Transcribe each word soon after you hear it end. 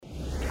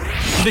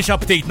m'għandix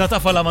update-na ta'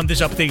 fala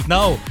m'għandix update-na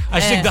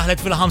għax dik daħlet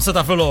fil-5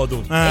 ta' filgħodu.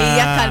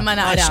 Ija kalma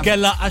naqra.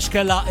 Għax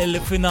kella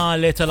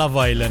il-finale ta'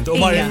 Love Island u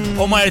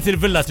marret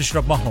il-villa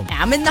tixrob magħhom.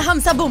 Għamilna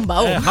 5 bumba.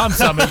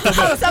 5 bumba.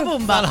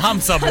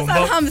 Sal-5 bumba.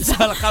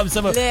 Sal-5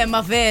 bumba. Le,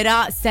 ma vera,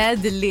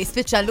 sad li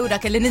spiċċa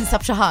allura kelli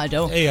ninsab xi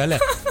ħaġa. Ejja,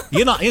 le.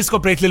 Jiena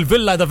jinskoprejt li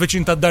l-villa da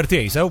viċin tad-dar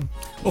tiegħi sew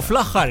u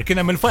fl-aħħar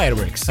kien hemm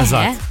il-fireworks.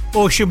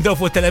 U xibdew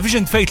fuq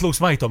television fejtlu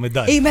smajthom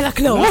id-dar. Mela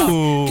close.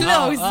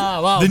 Close.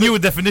 The new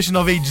definition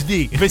of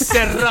HD.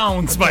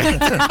 Bis-surround smajt.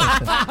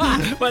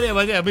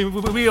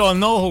 We all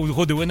know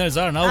who the winners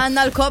are now.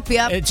 Għanna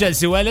l-kopja.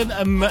 Chelsea Wellen,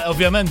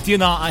 ovvjament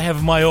jiena I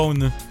have my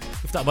own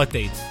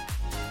ftaqbattejt.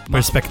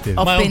 Perspective.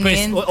 My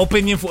own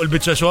opinion fuq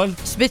il-bicċa xogħol.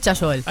 X'biċċa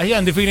xogħol? Għajja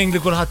għandi feeling li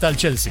kulħadd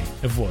tal-Chelsea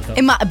ivvota.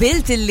 Imma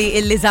qbilt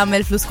illi żamm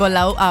il-flus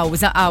kollha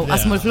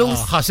qasmu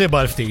l-flus.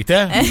 Ħasibha l-ftit,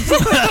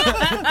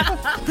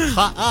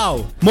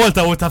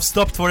 Malta would have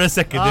stopped for a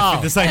second if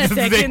you decided to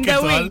take it.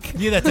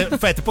 Jiena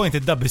fat point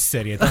id-dab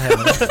is-serje ta'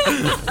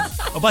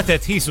 U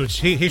batet he should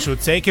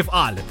say kif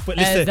qal.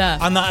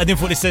 Għandna qegħdin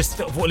fuq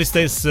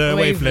l-istess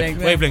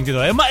wavelength.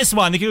 Imma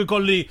ismani kif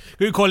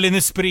ikolli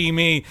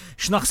nisprimi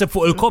x'naħseb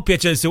fuq il-koppja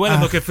Chelsea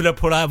Wellen kif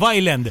Love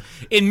Island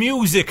in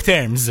music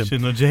terms.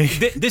 X'inhu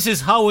ġej? This is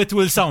how it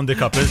will sound, the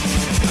couple.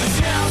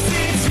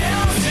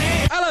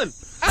 Alan!